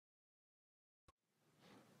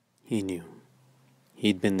He knew.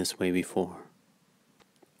 He'd been this way before.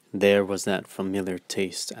 There was that familiar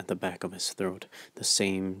taste at the back of his throat, the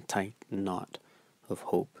same tight knot of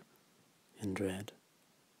hope and dread.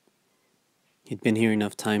 He'd been here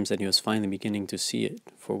enough times that he was finally beginning to see it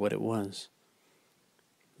for what it was.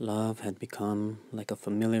 Love had become like a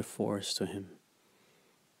familiar force to him,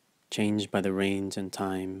 changed by the rains and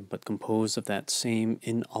time, but composed of that same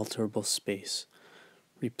inalterable space,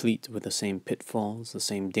 replete with the same pitfalls, the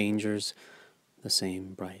same dangers, the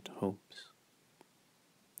same bright hopes.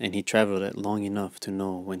 And he traveled it long enough to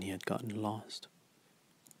know when he had gotten lost.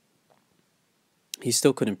 He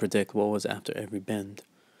still couldn't predict what was after every bend.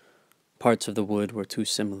 Parts of the wood were too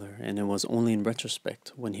similar, and it was only in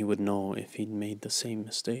retrospect when he would know if he'd made the same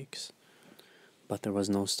mistakes. But there was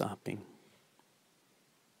no stopping.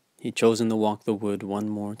 He'd chosen to walk the wood one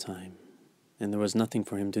more time, and there was nothing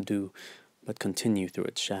for him to do but continue through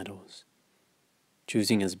its shadows,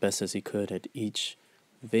 choosing as best as he could at each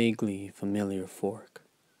vaguely familiar fork,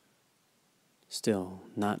 still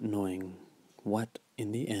not knowing what,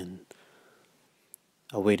 in the end,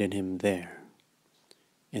 awaited him there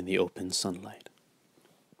in the open sunlight.